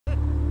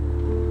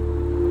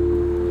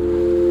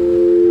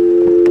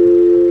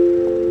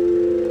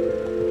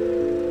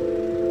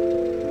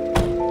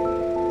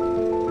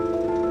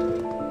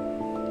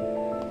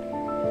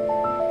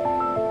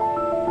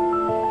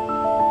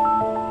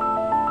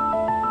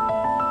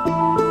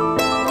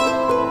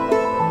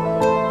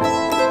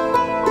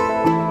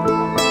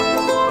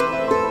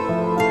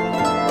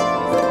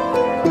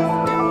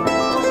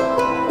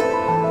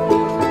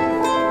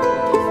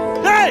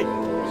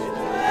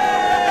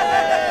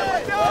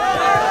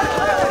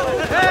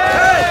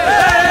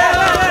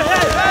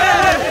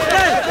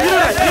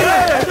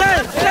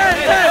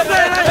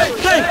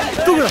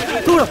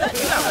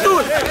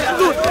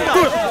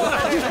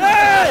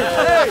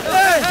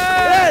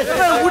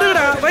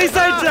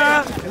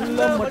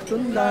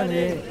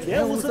மட்டும்தானே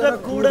என் உசுர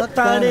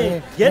கூடத்தானே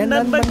என்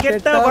நண்பன்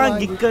கெட்ட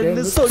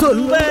வாங்கிக்கன்னு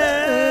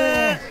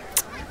சொல்லுவேன்.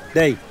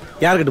 டேய்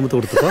யார்கிட்ட முத்து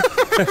கொடுத்துக்கோ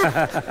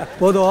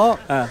போதும்.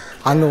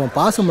 அங்கே உன்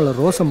பாசமலர்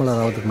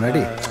ரோசமலர் ஆகிறதுக்கு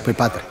முன்னாடி போய்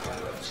பார்த்தேன்.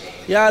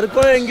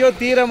 யாருக்கோ எங்கேயோ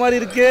தீர மாதிரி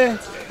இருக்கு.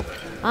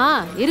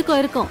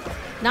 இருக்கும்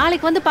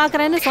நாளைக்கு வந்து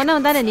பார்க்குறேன்னு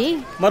சொன்னவன் தானே நீ?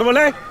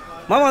 மருமகளே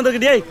மாமா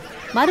வந்துக்கிட்டே.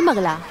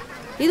 மருமகளா?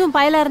 இதுவும்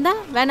பயலா இருந்தா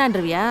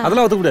வேணான்றியா?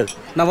 அதெல்லாம் ஒத்துக்கூடாது.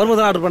 நான் மருமக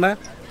தான் ஆர்டர் பண்ணேன்.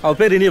 அவள்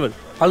பேர் இனியவள்.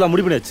 அவள்தான்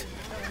முடிவு பண்ணியாச்சு.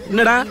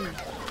 என்னடா?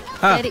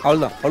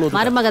 அவள்தான் அவள்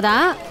மருமக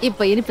தான்.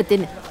 இப்போ இனிப்பு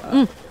தின்னு.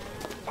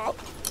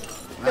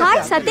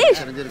 ஹாய்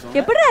சதீஷ்,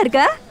 எப்படிடா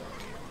இருக்க?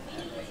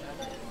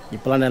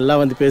 இப்போலாம் நல்லா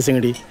வந்து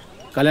பேசுங்கடி.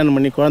 கல்யாணம்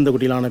பண்ணி குழந்தை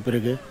குட்டிலாம் ஆன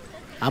பிறகு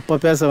அப்போ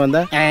பேச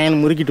வந்தால்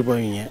முறுக்கிட்டு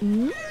போவீங்க.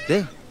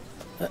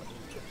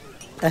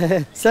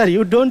 Sir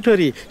you don't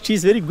worry, she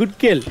is very good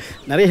girl.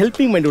 நிறைய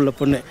ஹெல்ப்பிங் மைண்ட் உள்ள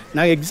பொண்ணு.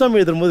 நாங்கள் எக்ஸாம்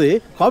எழுதும் போது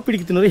காப்பி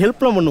அடிக்கிறது நிறைய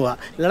ஹெல்ப்லாம் பண்ணுவா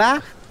இல்லடா?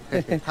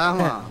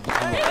 ஆமாம்.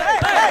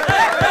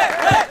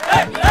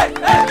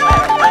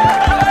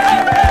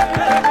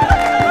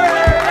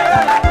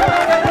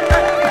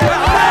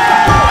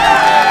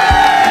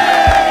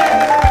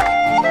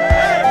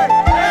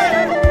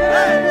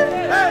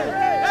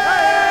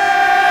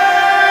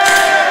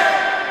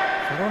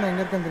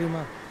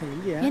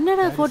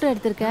 என்னடா போட்டோ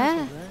எடுத்திருக்க?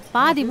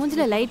 பாதி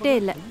மூஞ்சில லைட்டே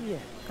இல்ல.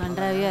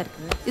 கன்றாவியா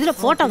இருக்கு. இதுல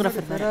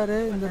போட்டோகிராஃபர் வராரு.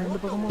 இந்த ரெண்டு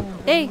பக்கமும்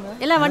டேய்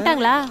எல்லாம்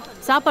வந்துட்டாங்களா?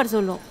 சாப்பாடு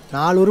சொல்லும்.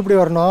 4 உருப்படி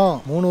வரணும்.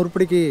 3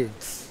 உருப்படிக்கு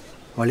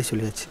வழி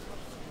சொல்லியாச்சு.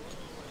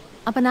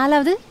 அப்ப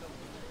 4வது?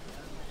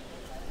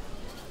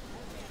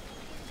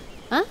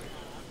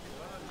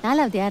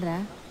 4வது யாரா?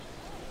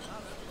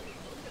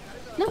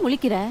 நான்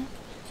முழிக்கிற.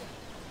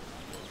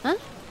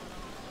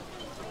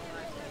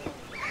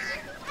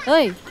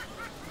 ஓய்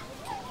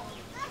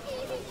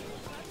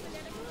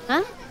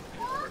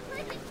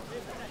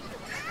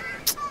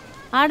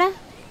ஆடா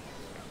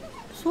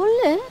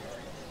சொல்லு,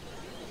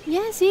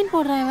 ஏன் சீன்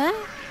போடுறான் இவன்?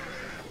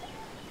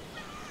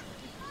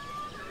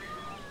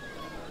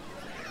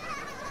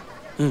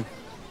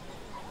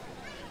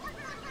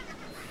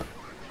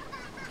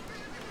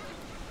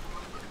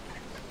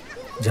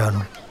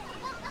 ஜானு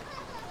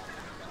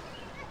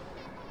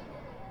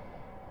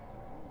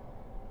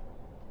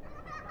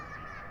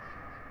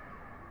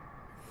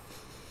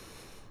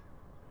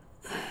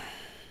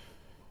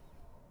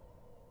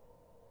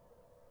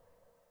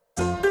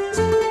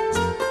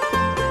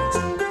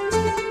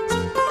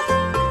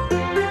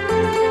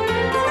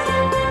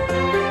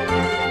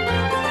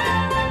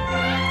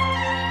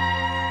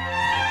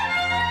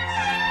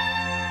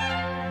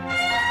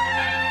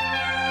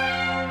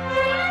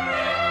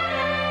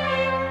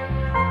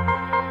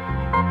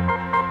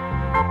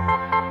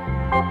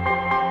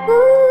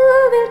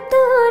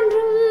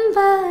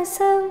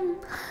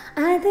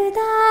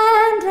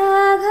அதுதான்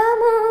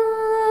ராகமோ,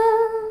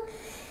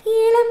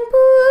 இளம்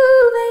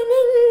பூவை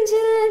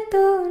நெஞ்சில்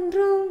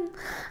தோன்றும்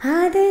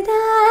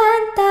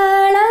அதுதான்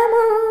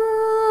தாளமோ,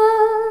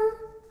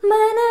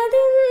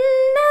 மனதின்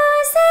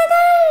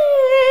ஆசைகள்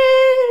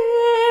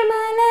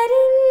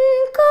மலரின்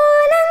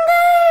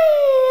கோலங்கள்,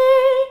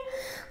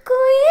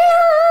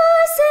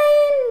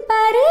 குயிலோசையின்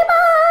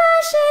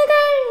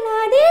பரிபாஷைகள்,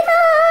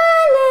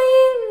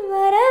 அதிகாலையின்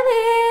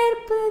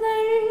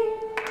வரவேற்புகள்.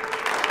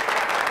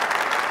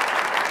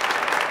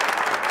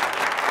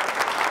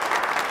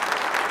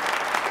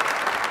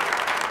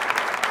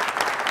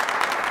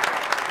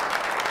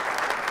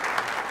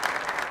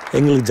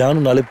 எங்களுக்கு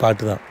ஜானுனாலே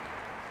பாட்டு தான்.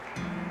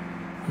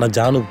 ஆனால்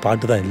ஜானுக்கு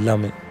பாட்டு தான்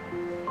எல்லாமே.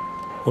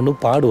 ஒன்று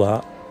பாடுவா,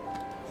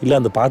 இல்லை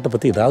அந்த பாட்டை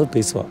பற்றி ஏதாவது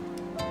பேசுவா.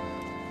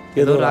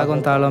 ஏதோ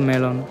ராகம் தாளம்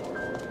மேலும்.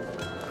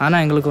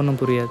 ஆனால் எங்களுக்கு ஒன்றும்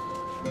புரியாது.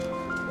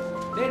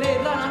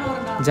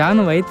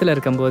 ஜானு வயிற்றில்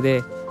இருக்கும்போதே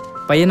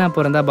பையனா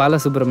பிறந்தா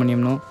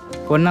பாலசுப்ரமணியம்னும்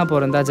பொண்ணா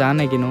பிறந்தா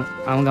ஜானகினும்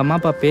அவங்க அம்மா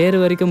அப்பா பேர்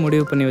வரைக்கும்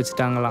முடிவு பண்ணி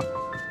வச்சுட்டாங்களாம்.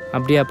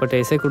 அப்படியாப்பட்ட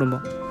இசை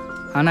குடும்பம்.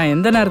 ஆனால்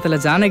எந்த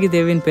நேரத்தில் ஜானகி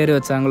தேவின்னு பேர்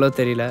வச்சாங்களோ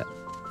தெரியல.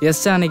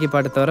 எஸ் ஜானகி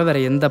பாட்டை தவிர வேற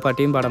எந்த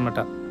பாட்டையும் பாட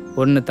மாட்டா,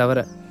 ஒன்று தவிர.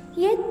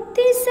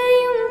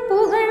 எத்திசையும்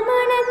புகழ்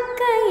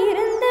மணக்க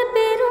இருந்த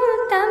பெரும்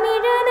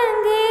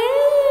தமிழனங்கே,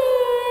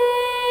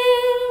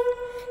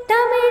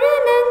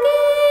 தமிழனங்கே.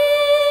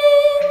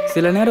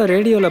 சில நேரம்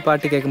ரேடியோவில்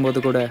பாட்டு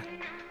கேட்கும்போது கூட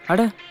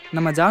அட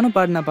நம்ம ஜானு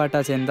பாடின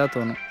பாட்டாச்சேன்னு தான்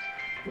தோணும்.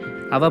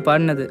 அவள்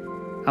பாடினது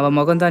அவள்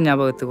முகம்தான்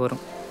ஞாபகத்துக்கு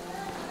வரும்.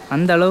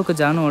 அந்த அளவுக்கு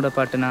ஜானுவோட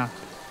பாட்டுனா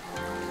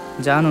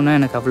ஜானுன்னா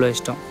எனக்கு அவ்வளோ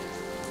இஷ்டம்.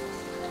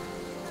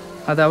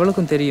 அது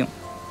அவளுக்கும் தெரியும்.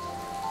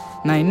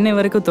 நான் இன்னை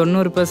வரைக்கும்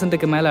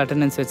 90% மேலே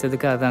அட்டெண்டன்ஸ்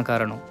வச்சதுக்கு அதுதான்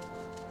காரணம்.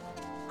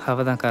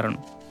 அவள் தான்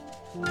காரணம்.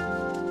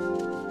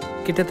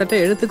 கிட்டத்தட்ட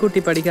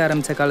எழுத்துக்கூட்டி படிக்க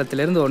ஆரம்பித்த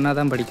காலத்திலேருந்து ஒன்றா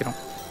தான் படிக்கிறோம்.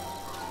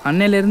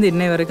 அன்னையிலேருந்து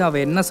இன்னை வரைக்கும்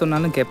அவள் என்ன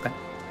சொன்னாலும் கேட்பேன்.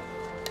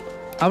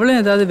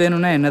 அவளும் ஏதாவது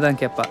வேணும்னா என்ன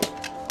தான் கேட்பா.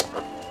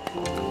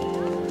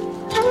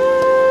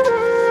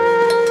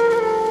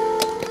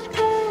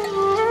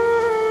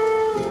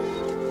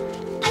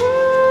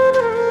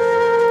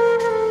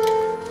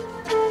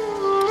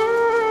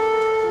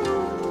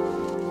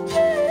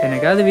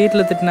 எனக்காவது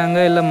வீட்டில் திட்டினாங்க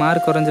இல்லை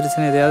மார்க்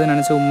குறைஞ்சிருச்சுன்னு எதையாவது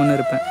நினச்சி உம்முன்னு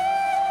இருப்பேன்.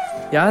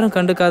 யாரும்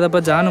கண்டுக்காதப்ப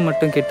ஜானு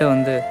மட்டும் கிட்ட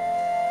வந்து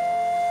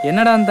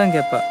என்னடான்னு தான்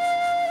கேட்பா.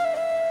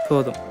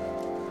 போதும்,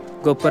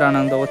 கொப்பரான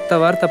அந்த ஒத்த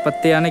வார்த்தை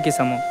 10 யானைக்கு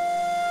சமம்.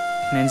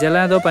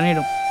 நெஞ்செல்லாம் ஏதோ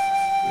பண்ணிடும்.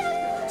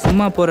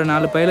 சும்மா போகிற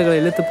 4 பயல்களை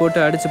இழுத்து போட்டு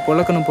அடித்து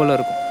பொழக்கணும் போல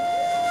இருக்கும்.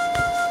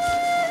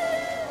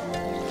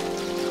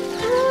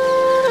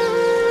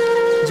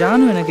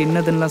 ஜானு எனக்கு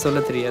இன்னதுன்னெலாம் சொல்ல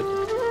தெரியாது.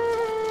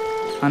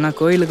 ஆனால்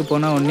கோயிலுக்கு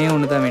போனால்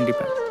ஒன்று தான்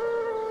வேண்டிப்பேன்.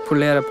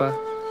 பிள்ளையாரப்பா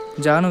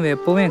ஜானுவை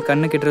எப்போவும் என்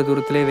கண்ணு கெட்டுற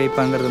தூரத்திலே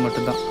வைப்பாங்கிறது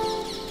மட்டும்தான்.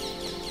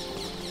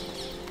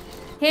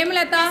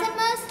 ஹேமலதா,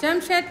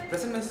 ஜம்ஷத்,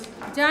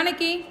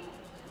 ஜானகி,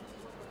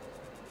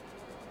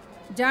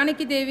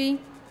 ஜானகி தேவி.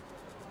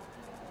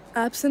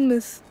 Absent,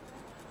 miss.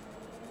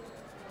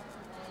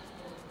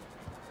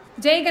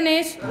 Jai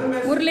Ganesh,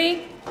 Murali,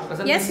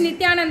 S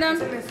Nithyanandam,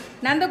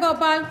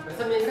 Nandagopal,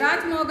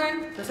 Rajmohan,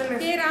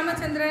 K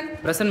Ramachandran,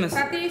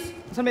 Satish,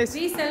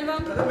 we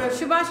Selvam,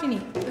 Subhashini.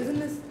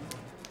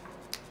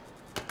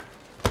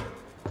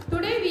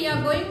 Today we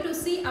are going to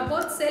see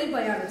about cell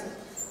biology.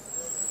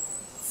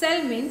 Cell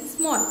means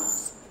small.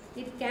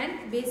 It can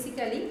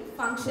basically,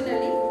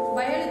 functionally,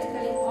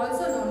 biologically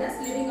also known as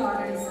living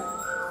organism.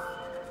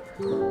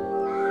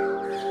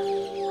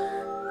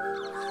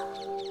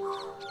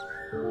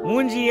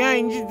 மூஞ்சி ஏன்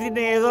இஞ்சி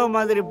தின்னு ஏதோ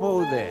மாதிரி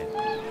போகுது?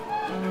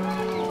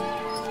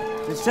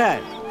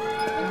 மிஸ்டர்,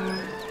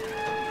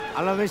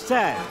 ஹலோ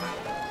மிஸ்டர்,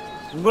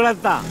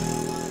 உங்களைத்தான்.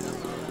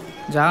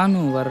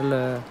 ஜானு வரல,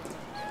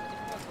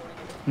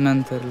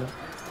 என்னன்னு தெரியல.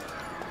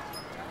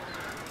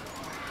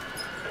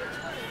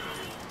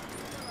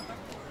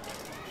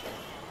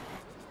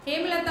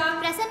 Hemlata,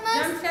 present miss.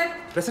 Jamshed,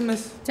 present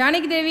miss.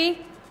 Janaki Devi,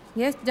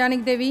 yes,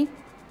 Janaki Devi.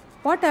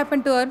 What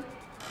happened to her?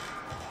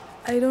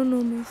 I don't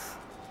know, miss.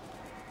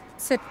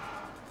 Sit.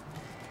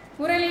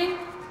 Murali,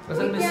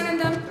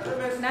 Nityanandam,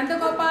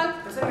 Nandagopal,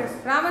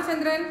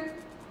 Ramachandran,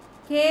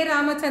 K.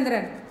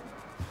 Ramachandran.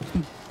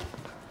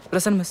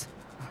 Present miss.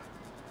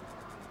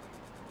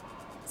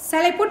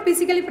 Shall I put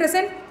physically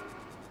present?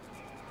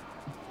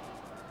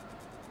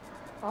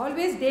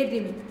 Always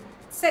daydreaming.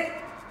 Sit.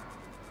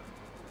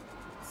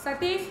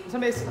 Satish,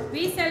 V.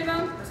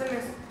 Selvam,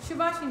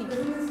 Subhashini.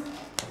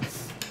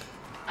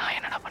 நான்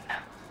என்னடா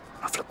பண்ணேன்?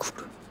 அவளை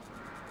கூப்பிடு.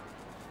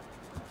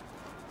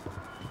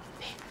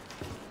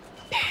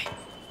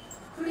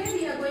 Today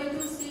we are going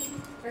to see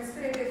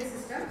respiratory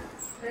system.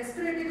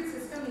 Respiratory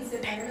system is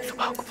a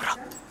biological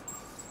system.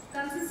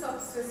 Consists of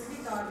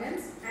specific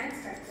organs and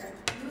structure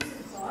used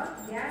for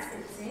gas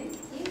exchange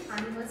in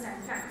animals and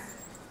plants.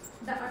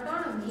 The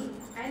autonomy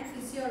and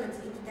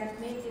physiology that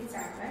make it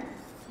happen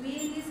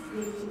varies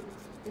greatly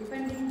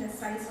depending the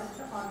size of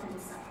the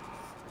organism,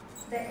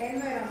 the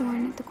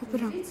environment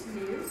in which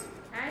lives,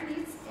 and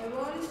its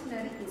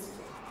evolutionary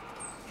history.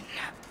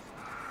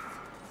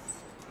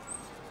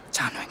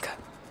 Janu எங்க?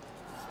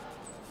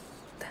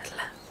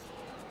 தெரியல.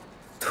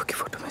 தூக்கி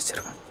போட்டு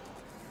வச்சிருக்கேன்.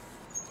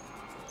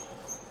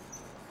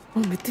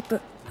 மித்திப்ப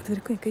அது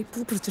வரைக்கும் என் கை பூ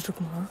பிடிச்சிட்டு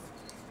இருக்குமா?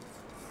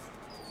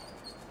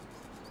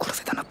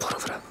 கூடவே தானே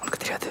போறவர,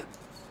 உனக்கு தெரியாது?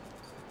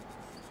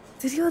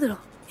 தெரியாதுடா,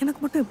 எனக்கு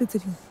மட்டும் எப்படி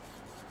தெரியும்?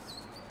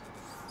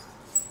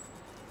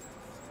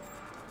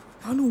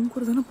 நானும் உன்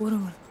கூட தானே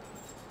போகிறேன்.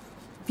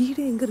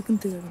 வீடே எங்கே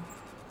இருக்குன்னு தெரியாது.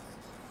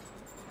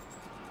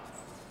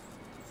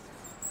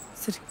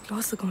 சரி,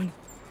 கிளாஸை கவனி,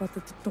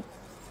 பார்த்து திட்டம்.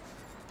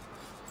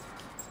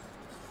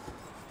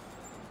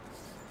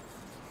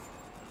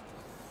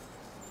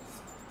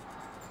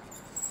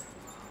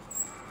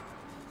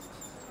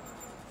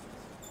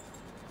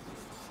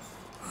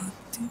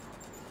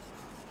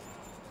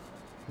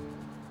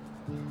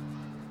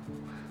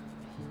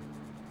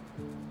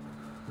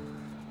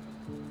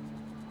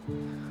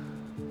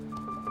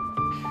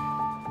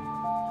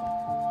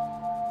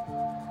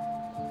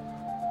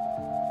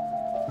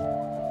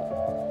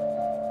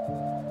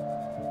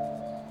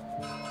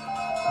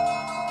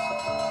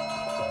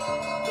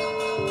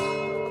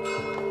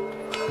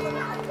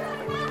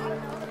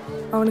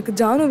 அவனுக்கு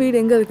ஜானு வீடு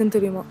எங்கே இருக்குன்னு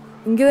தெரியுமா?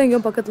 இங்கே தான்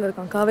எங்கேயும் பக்கத்தில்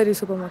இருக்கான், காவேரி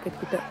சூப்பர்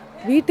மார்க்கெட் கிட்ட.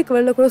 வீட்டுக்கு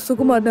வெளில கூட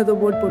சுகுமார்னு ஏதோ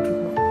போர்டு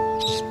போட்டிருக்கோம்.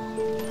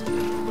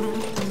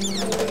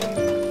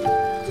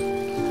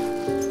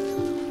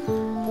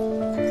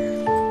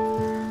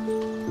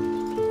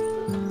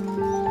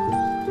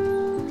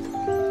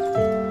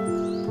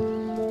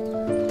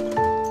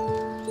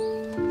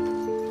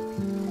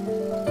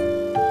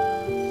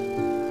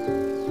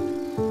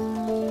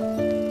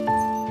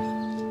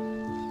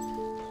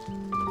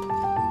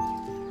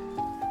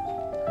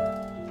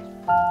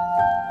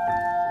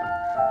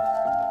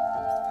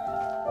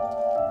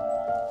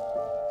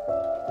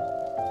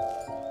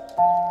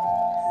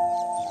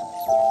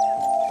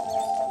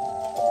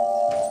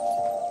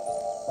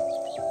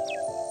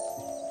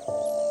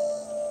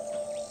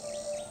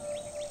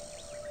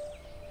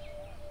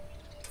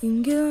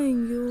 இங்கே தான்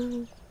எங்கேயோ.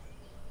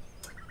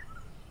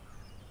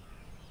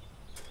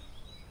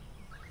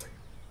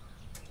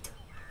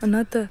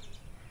 அண்ணாத்த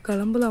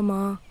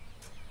கிளம்பலாமா?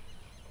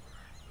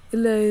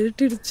 இல்லை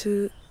இருட்டிடுச்சு,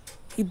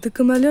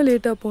 இதுக்கு மேலேயும்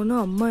லேட்டாக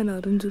போனால் அம்மா என்னை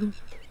அறிஞ்சிடும்.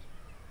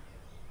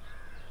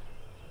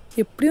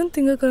 எப்படியும்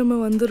திங்கக்கிழமை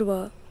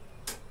வந்துடுவா.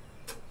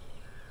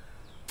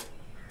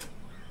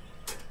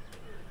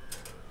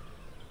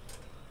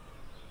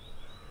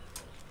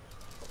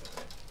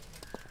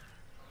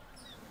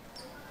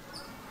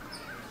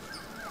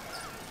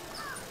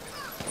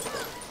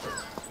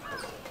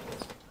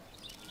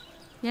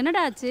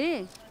 என்னடா ஆச்சு?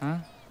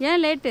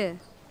 ஏன் லேட்டு?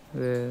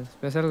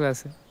 Special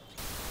class.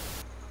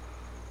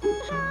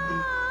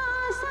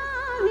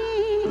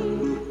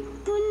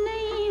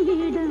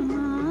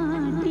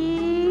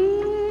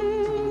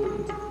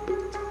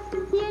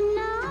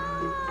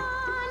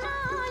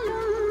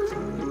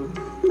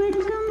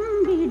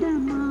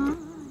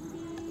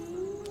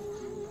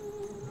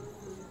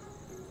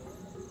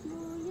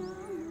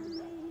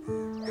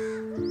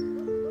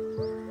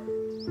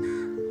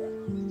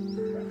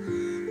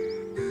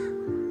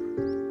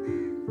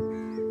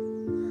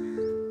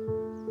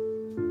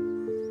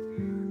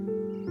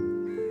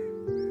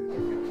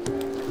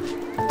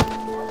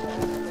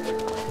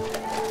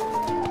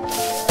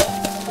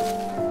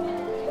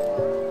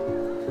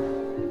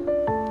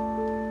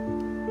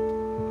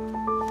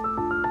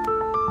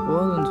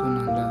 போதும்னு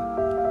சொன்னாங்க.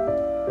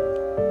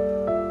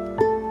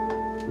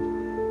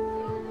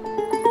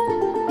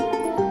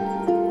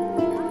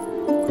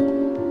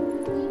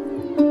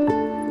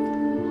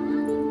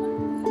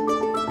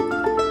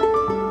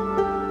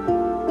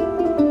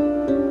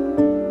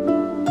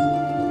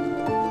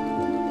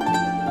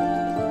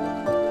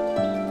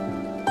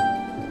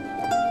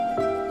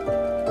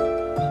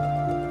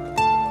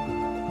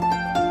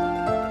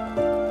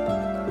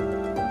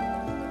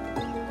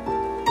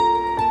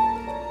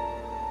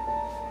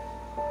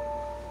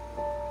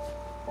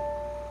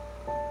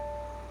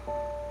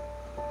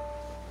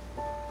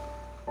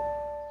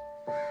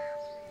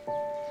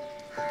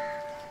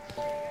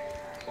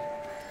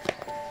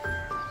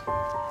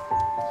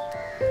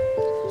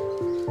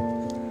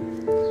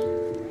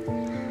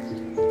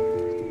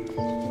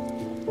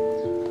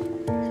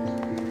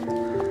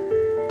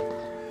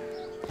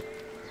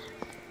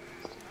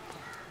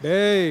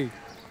 டேய்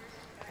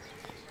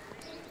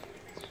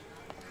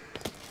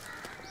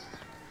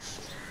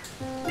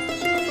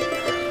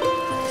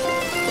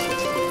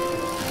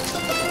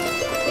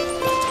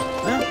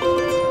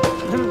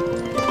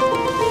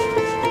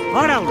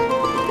வாடா.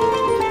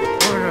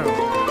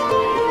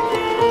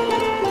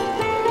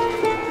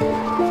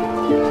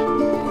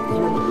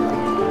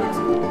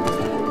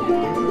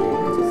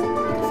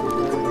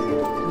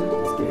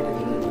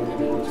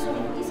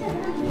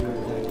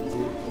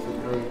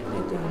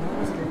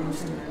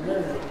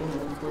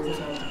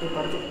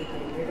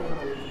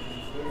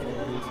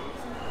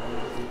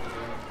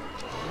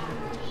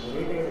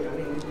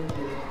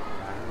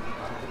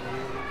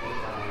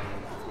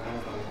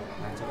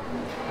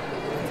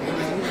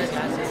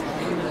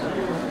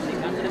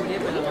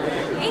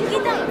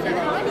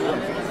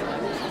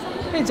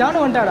 ஜானு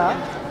வந்துட்டாடா.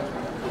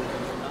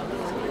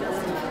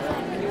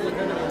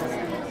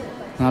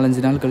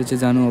 4-5 நாள் கழித்து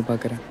ஜானுவை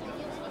பார்க்குறேன்.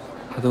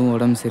 அதுவும்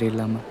உடம்பு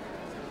சரியில்லாமல்.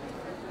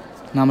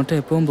 நான்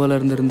மட்டும் எப்பவும் போல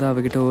இருந்திருந்தா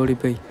அவகிட்ட ஓடி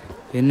போய்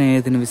என்ன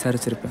ஏதுன்னு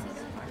விசாரிச்சிருப்பேன்.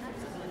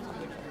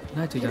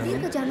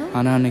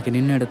 ஆனால் அன்னைக்கு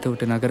நின்று இடத்த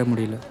விட்டு நகர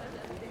முடியல.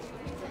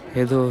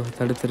 ஏதோ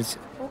தடுத்துருச்சு.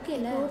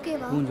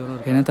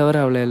 என்னை தவிர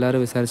அவளை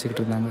எல்லாரும்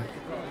விசாரிச்சுக்கிட்டு இருந்தாங்க.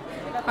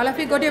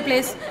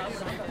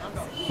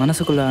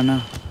 மனசுக்குள்ள அண்ணா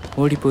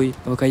ஓடி போய்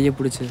அவள் கையை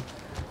பிடிச்சி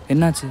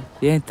என்னாச்சு,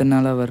 ஏன் இத்தனை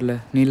நாளாக வரல,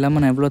 நீ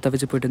இல்லாமல் நான் எவ்வளோ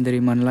தவிச்சு போயிட்டேன்னு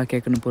தெரியுமான்லாம்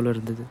கேட்கணும் போல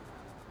இருந்தது.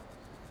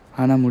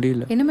 ஆனால்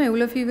முடியல. என்னம்மா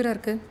எவ்வளோ ஃபீவராக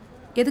இருக்குது?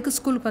 எதுக்கு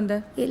ஸ்கூலுக்கு வந்த?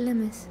 இல்லை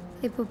மிஸ்,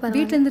 இப்போ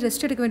வீட்டிலேருந்து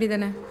ரெஸ்ட் எடுக்க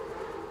வேண்டியதானே?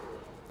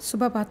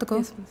 சுபா பார்த்துக்கோ.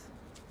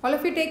 All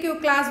of you take your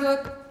class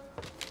work.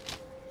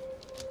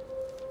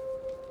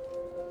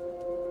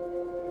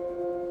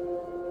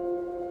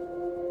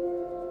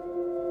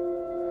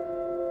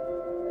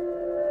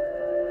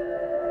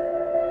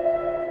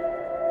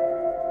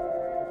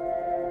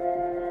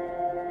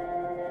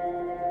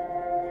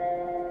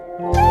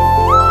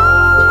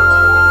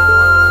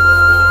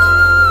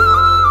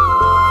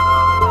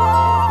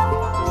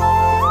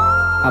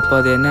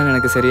 அப்போ அது என்னன்னு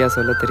எனக்கு சரியாக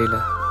சொல்ல தெரியல.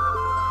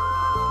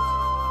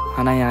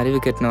 ஆனால் என் அறிவு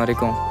கெட்டின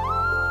வரைக்கும்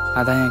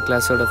அதான் என்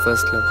கிளாஸோட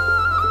ஃபர்ஸ்ட் லவ்.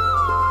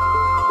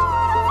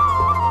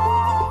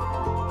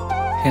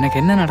 எனக்கு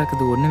என்ன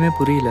நடக்குது ஒன்றுமே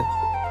புரியல.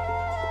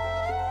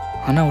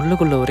 ஆனால்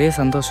உள்ளுக்குள்ள ஒரே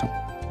சந்தோஷம்.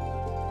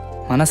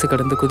 மனசு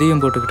கடந்து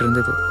குதியும் போட்டுக்கிட்டு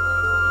இருந்தது.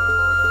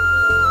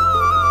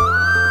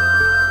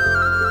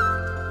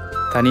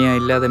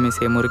 தனியாக இல்லாத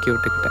மீசையை முறுக்கி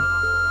விட்டுக்கிட்டேன்.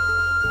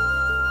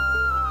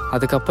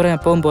 அதுக்கப்புறம்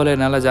எப்பவும் போல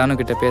என்னால்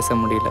ஜானு கிட்ட பேச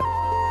முடியல.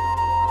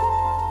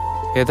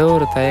 ஏதோ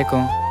ஒரு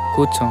தயக்கம்,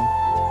 கூச்சம்.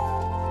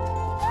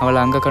 அவளை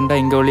அங்கே கண்டா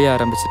இங்கே ஒளிய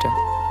ஆரம்பிச்சிட்டேன்.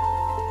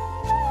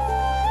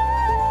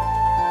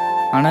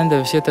 ஆனால் இந்த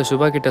விஷயத்த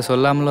சுபா கிட்ட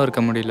சொல்லாமலும்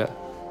இருக்க முடியல.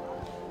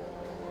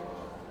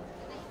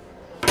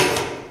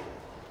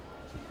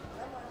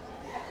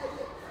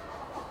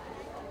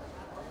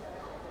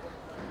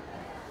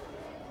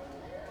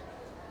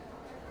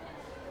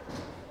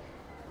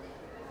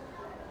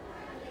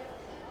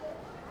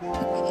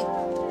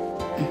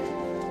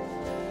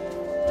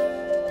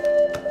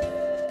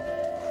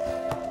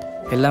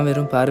 எல்லாம்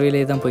வெறும்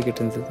பார்வையிலே தான்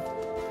போய்கிட்டு இருந்தது.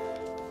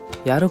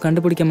 யாரும்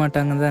கண்டுபிடிக்க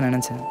மாட்டாங்கன்னு தான்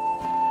நினச்சேன்.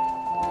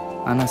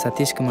 ஆனால்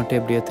சதீஷ்க்கு மட்டும்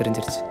எப்படியோ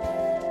தெரிஞ்சிருச்சு.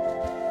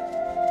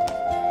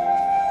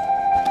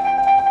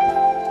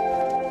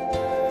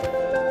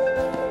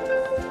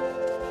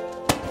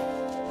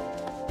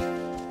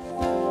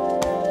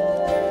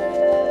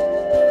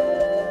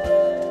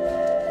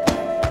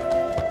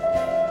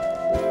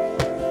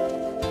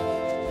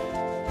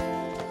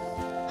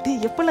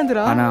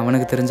 ஆனந்தரா. ஆனால்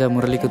அவனுக்கு தெரிஞ்சா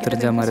முரளிக்கு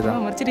தெரிஞ்ச மாதிரி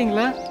தான்.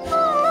 மறைச்சிட்டீங்களா?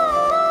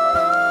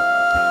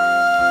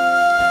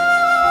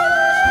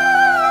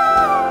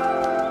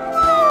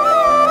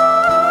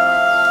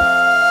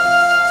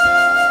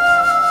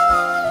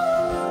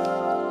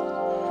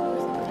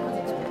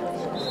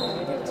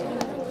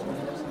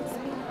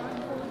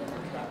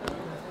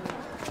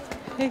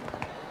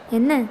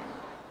 என்ன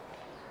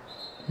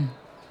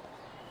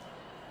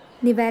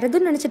நீ வேற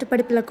எதுவும் நினச்சிட்டு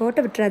படிப்பில்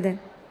கோட்டை விட்டுறாத.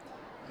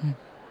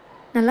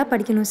 நல்லா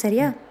படிக்கணும்,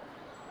 சரியா?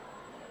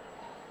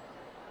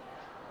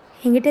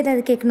 என்கிட்ட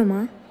ஏதாவது கேட்கணுமா?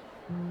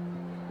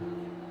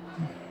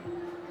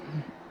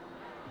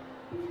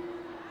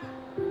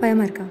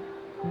 பயமா இருக்கா?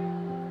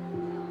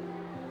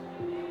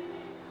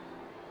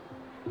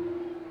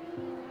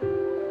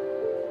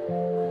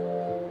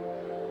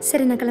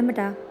 சரி, நான்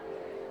கிளம்பட்டா?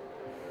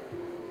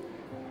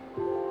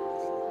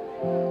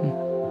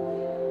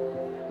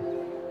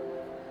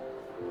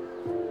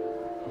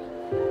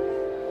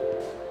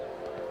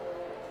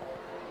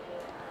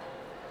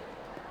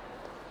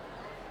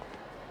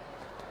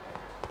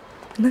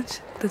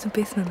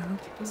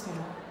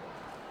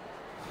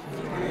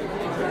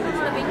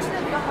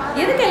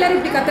 எதுக்கு எல்லாரும்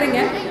இப்படி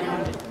கத்துறீங்க?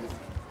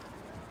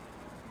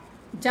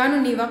 ஜானு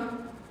நீ வா.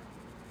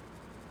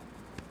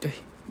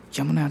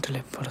 யமுனை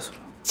ஆற்றிலே பாட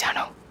சொல்லு.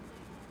 ஜானு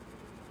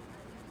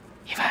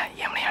இவன்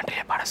யமுனை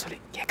ஆற்றிலே பாட சொல்லி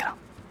கேட்குறான்.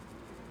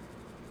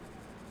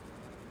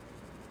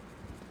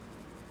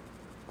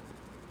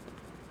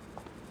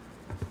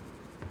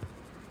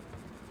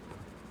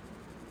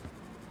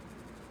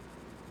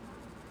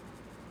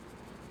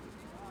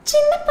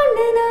 சின்ன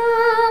பொண்ணுனா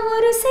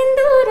ஒரு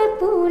செந்தூர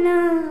பூனா,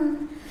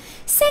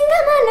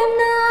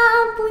 செங்கமலம்னா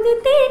புது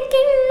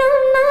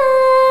தேக்கிண்ணம்னா,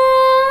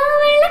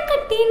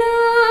 வெள்ளக்கட்டினா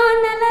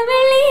நல்ல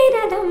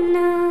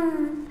வெளிரதம்னா,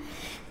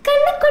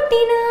 கண்ணு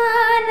கொட்டினா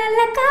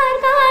நல்ல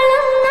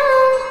கார்காலம்னா.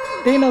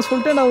 டேய், நான்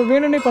சொல்லிட்டேன், நான்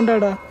வேணும்னே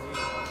பண்ணுறாடா.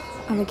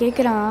 அவன்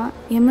கேட்குறான்,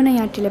 யமுனை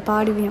ஆற்றில்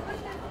பாடுவியான்.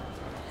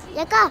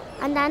 ஏக்கா,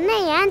 அந்த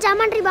அண்ணன் ஏன்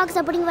ஜாமெண்ட்ரி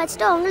பாக்ஸை பிடிங்க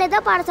வச்சுட்டு உங்களை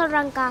தான் பாட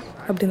சொல்கிறாங்கக்கா.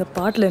 அப்படி இந்த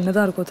பாட்டில்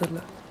என்னதான் இருக்கோ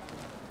தெரியல.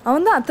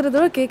 அவன் தான் அத்தனை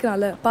தடவை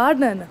கேட்குறான்ல,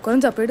 பாடின என்ன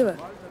குறைஞ்சா போயிடுவேன்.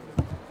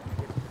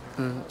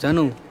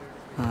 ஜானு,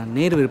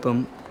 நேர்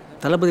விருப்பம்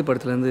தளபதி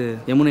படத்துலேருந்து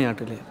யமுனை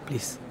ஆற்றிலே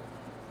ப்ளீஸ்.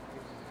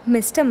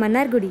 மிஸ்டர்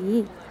மன்னார்குடி,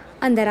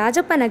 அந்த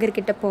ராஜப்பா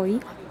நகர்கிட்ட போய்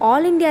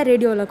ஆல் இண்டியா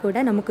ரேடியோவில்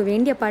கூட நமக்கு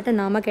வேண்டிய பாட்டை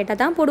நாம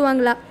கேட்டால் தான்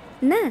போடுவாங்களா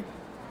என்ன?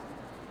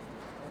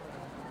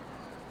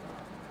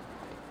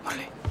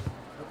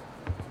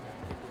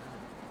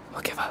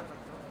 ஓகேவா?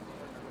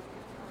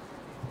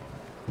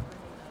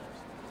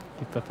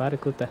 இப்போ பாரு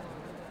கூத்த.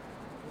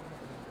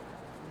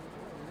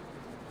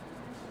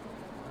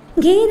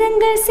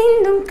 கீதங்கள்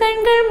சிந்தும்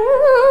கண்கள்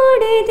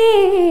மூடுதே,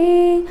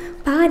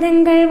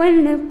 பாதங்கள்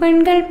வண்ண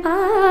பெண்கள்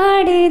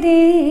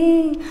பாடுதே,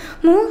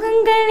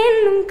 மோகங்கள்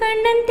என்னும்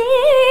கண்ணன்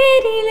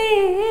தேரிலே,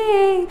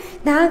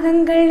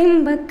 தாகங்கள்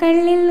இன்ப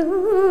கல்லில்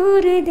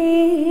ஊறுதே,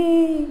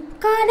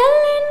 காதல்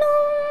என்னும்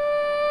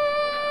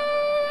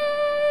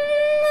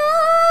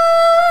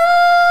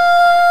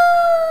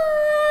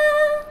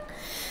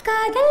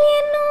காதல்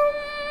என்னும்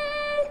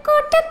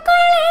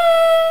கூட்டுக்குள்ளே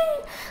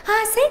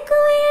ஆசை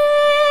குயில்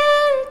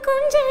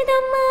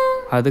கொஞ்சதம்மா.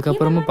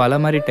 அதுக்கப்புறமும் பல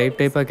மாதிரி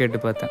டைப்பாக கேட்டு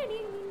பார்த்தேன்.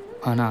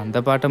 ஆனால் அந்த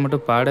பாட்டை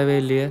மட்டும் பாடவே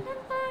இல்லையே.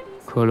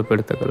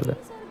 கோலுப்படுத்த கொள்ளுத.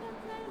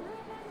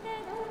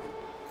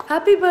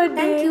 Happy birthday.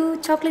 தேங்க்யூ.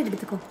 சாக்லேட்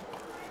எடுத்துக்கோ.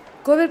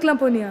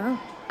 கோவிலுக்குலாம் போனியா?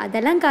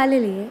 அதெல்லாம்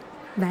காலையிலேயே.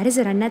 வேற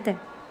சார் அண்ணாத்த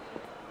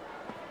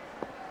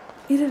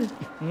இது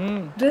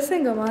ட்ரெஸ்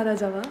எங்க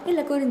மகாராஜாவா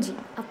இல்லை குறிஞ்சி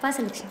அப்பா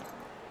செலெக்ஷன்.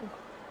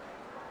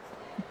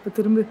 இப்போ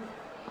திரும்ப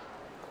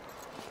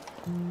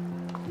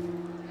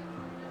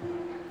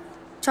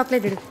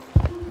சாக்லேட் எடு.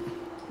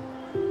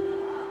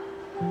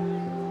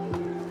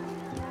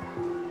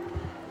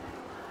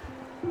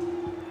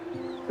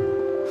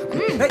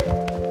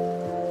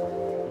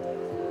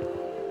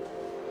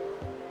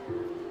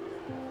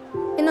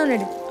 இன்னொன்று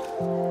எடு.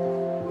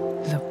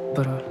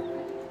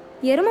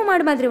 எரும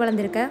மாடு மாதிரி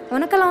வளர்ந்துருக்க,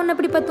 உனக்கெல்லாம் ஒன்று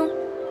எப்படி பத்தும்?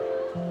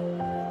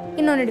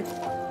 இன்னொன்று எடு.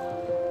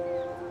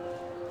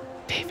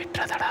 டேய்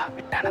விட்டுறதடா,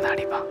 விட்டானதா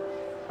அடிப்பா.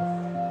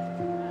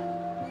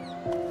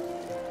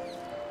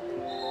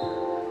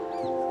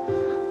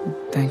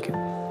 தேங்க்யூ.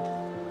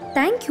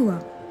 தேங்க்யூவா?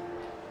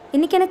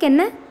 இன்னைக்கு எனக்கு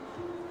என்ன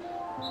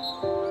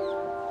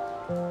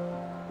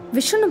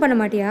விஷ் ஒன்றும் பண்ண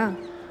மாட்டியா?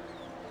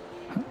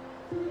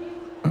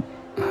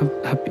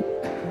 Happy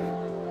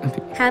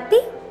happy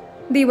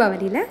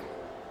தீபாவளியில்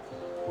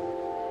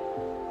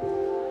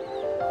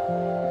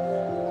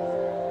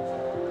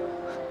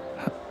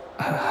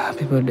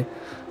happy birthday.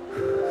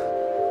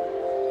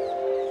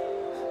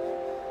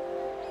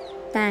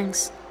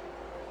 Thanks.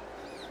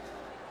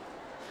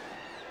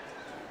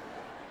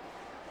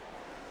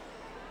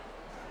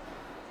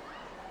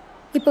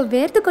 இப்போ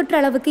வேர்த்து கொட்டுற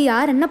அளவுக்கு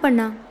யார் என்ன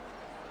பண்ணா?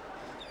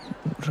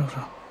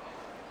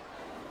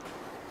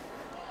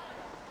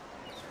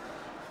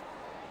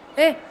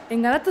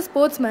 எங்க அண்ணாத்த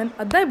ஸ்போர்ட்ஸ் மேன்,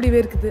 அதான் இப்படி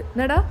இருக்குது.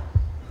 என்னடா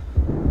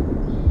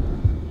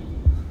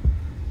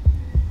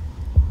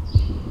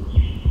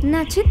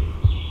என்னாச்சு?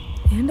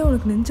 ஏன்டா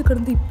உனக்கு நெஞ்சு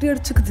கடந்து இப்படி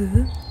அடிச்சுக்குது?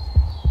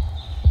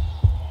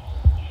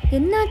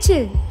 என்னாச்சு?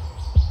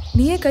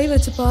 நீயே கை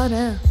வச்சு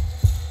பாரு.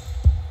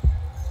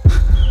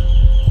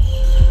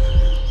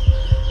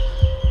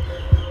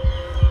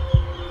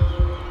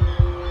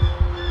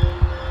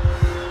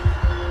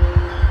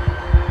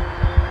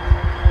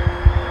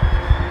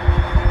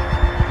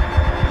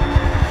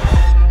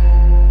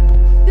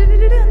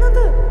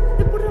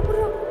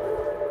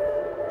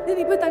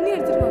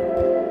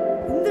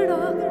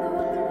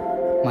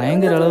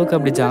 மயங்கிற அளவுக்கு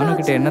அப்படி ஜானு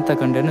கிட்ட என்னத்தை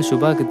கண்டேன்னு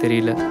சுபாக்கு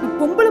தெரியல.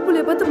 பொம்பளை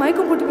புள்ளைய பார்த்து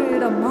மயக்கம் போட்டு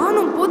போயிடா.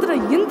 மானம் போதுடா,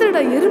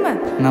 எந்திரடா எருமை.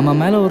 நம்ம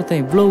மேல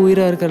ஒருத்தன் இவ்வளோ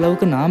உயிரா இருக்கிற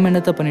அளவுக்கு நாம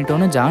என்னத்தை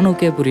பண்ணிட்டோன்னு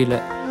ஜானுக்கே புரியல.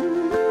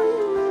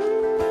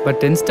 But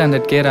 10th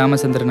standard K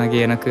Ramachandran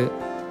ஆகிய எனக்கு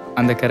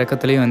அந்த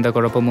கிறக்கத்துலேயும் எந்த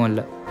குழப்பமும்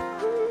இல்லை.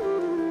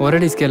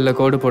 ஒரடி ஸ்கேலில்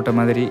கோடு போட்ட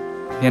மாதிரி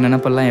என்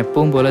நினப்பெல்லாம்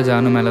எப்பவும் போல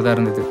ஜானு மேலே தான்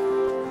இருந்தது.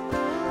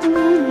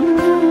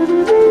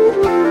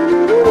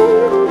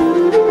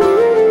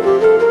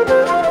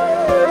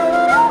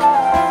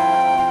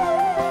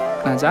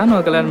 ஜானுவை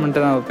கல்யாணம்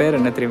பண்ணிட்டு அவன் பேர்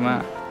என்ன தெரியுமா?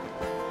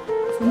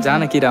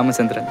 ஜானகி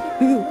ராமச்சந்திரன்.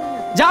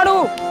 ஜானு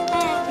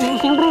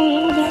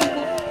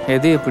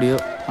எது எப்படியோ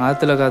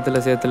ஆற்றுல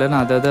காற்றுல சேர்த்துல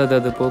நான்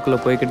அது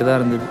போக்கில் போய்கிட்டு தான்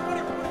இருந்தது.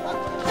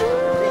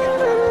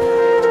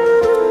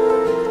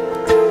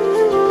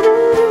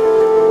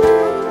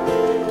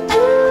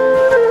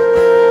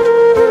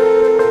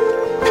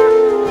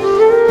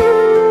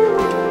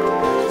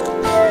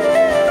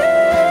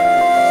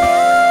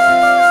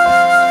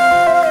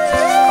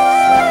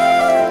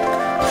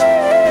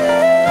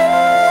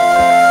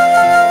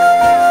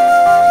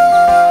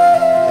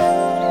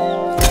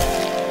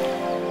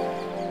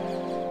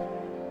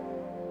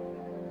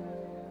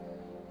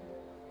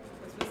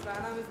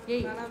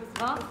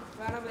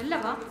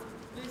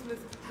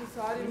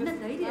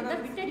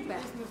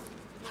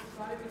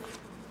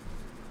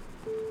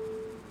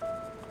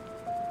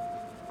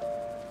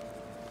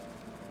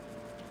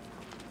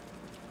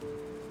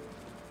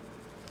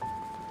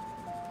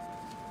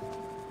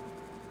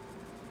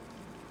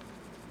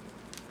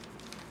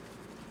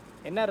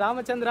 என்ன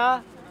ராமச்சந்திரா,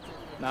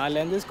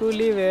 நாலுலேருந்து ஸ்கூல்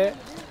லீவு,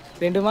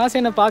 2 மாதம்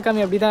என்ன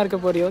பார்க்காம எப்படி தான் இருக்க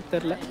போறியோ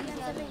தெரில.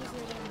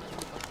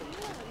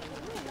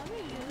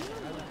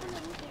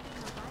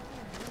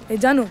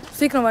 ஜானு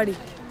சீக்கிரம் வாடி.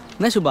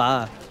 என்ன சுபா,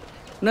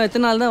 இன்னும்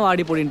எத்தனை நாள் தான்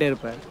வாடி போடின்ட்டே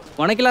இருப்பேன்?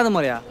 உனக்கு இல்லாத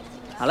மாதிரியா?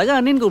 அழகா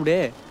அண்ணின்னு கூப்பிடு.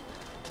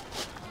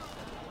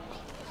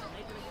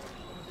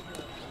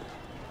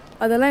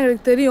 அதெல்லாம்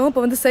எனக்கு தெரியும்.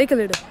 இப்போ வந்து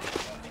சைக்கிள் எடு,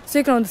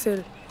 சீக்கிரம் வந்து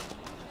சேரு.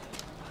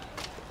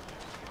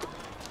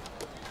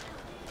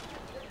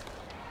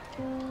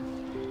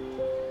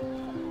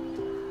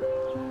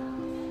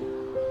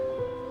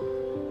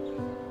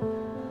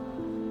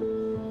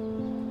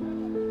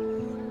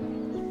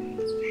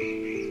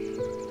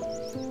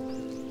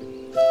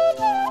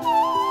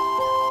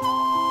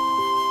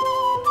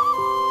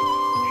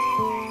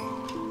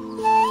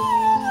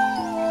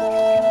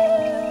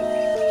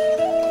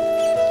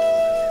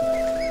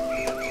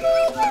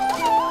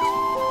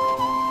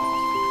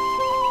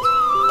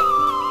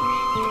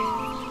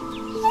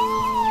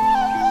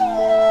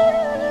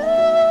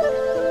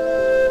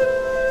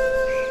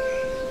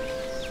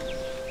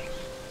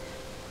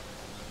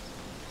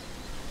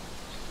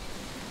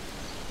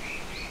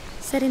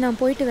 சரி, நான்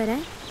போயிட்டு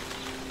வரேன்.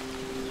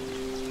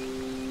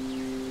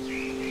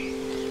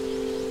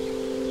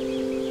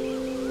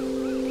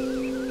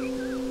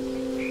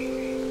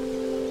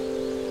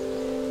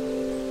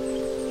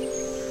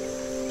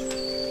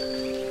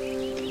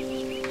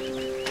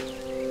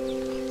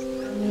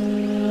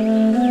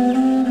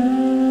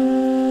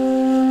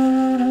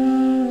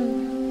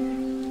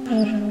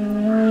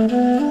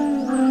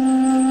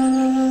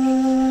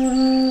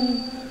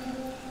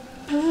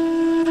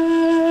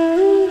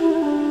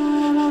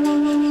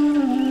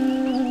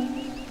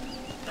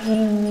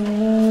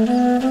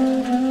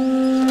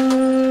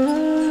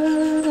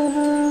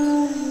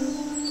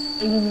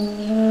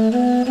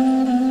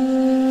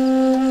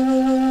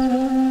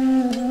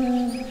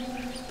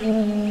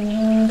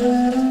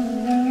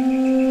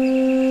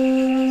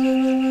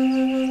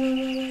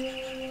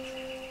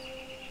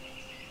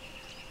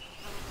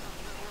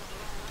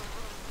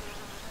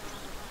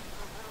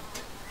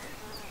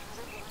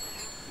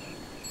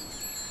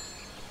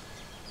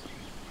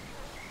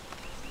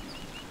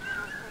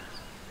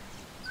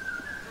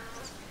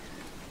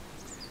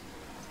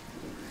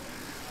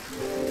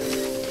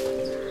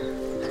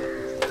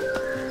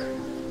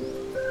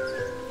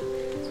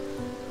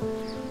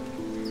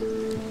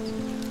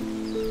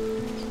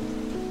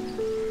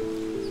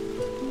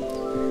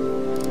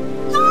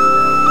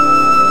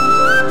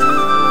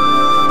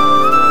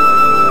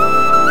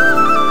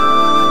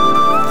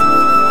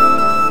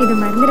 இது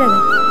மறந்துடாது.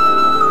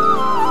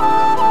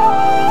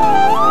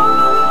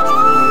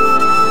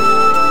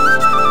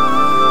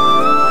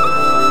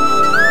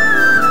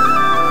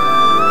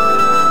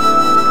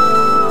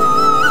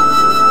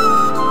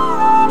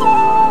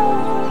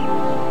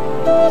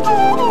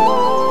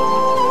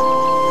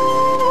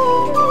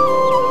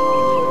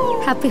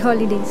 Happy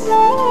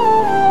holidays.